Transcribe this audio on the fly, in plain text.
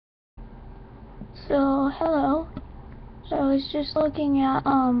So, hello. So I was just looking at,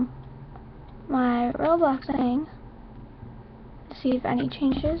 my Roblox thing to see if any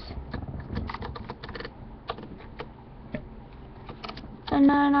changes. And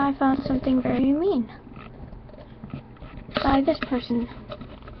then I found something very mean by this person.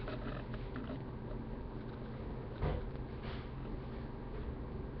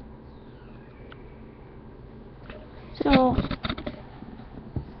 So,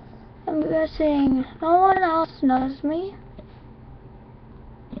 I'm guessing no one else knows me,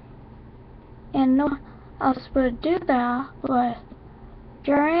 and no one else would do that but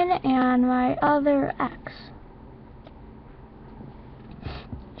Jaren and my other ex.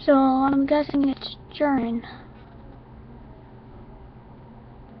 So, I'm guessing it's Jaren.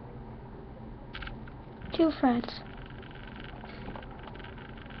 2 friends.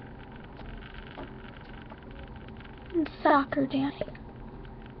 And Soccer Danny.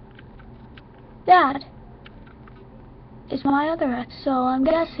 That is my other ex, so I'm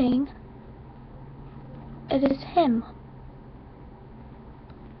guessing it is him.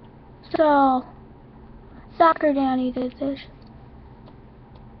 So, Soccer Danny did this.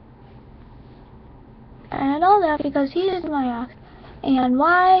 And I know that because he is my ex. And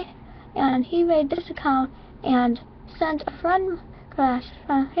why? And he made this account and sent a friend request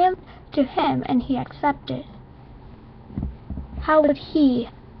from him to him, and he accepted. How would he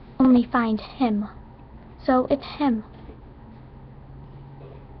only find him? So it's him.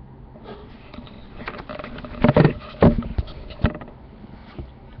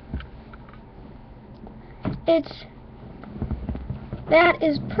 That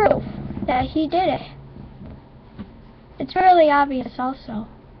is proof that he did it. It's really obvious also.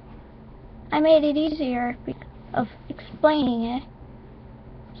 I made it easier of explaining it.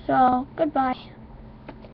 So, goodbye.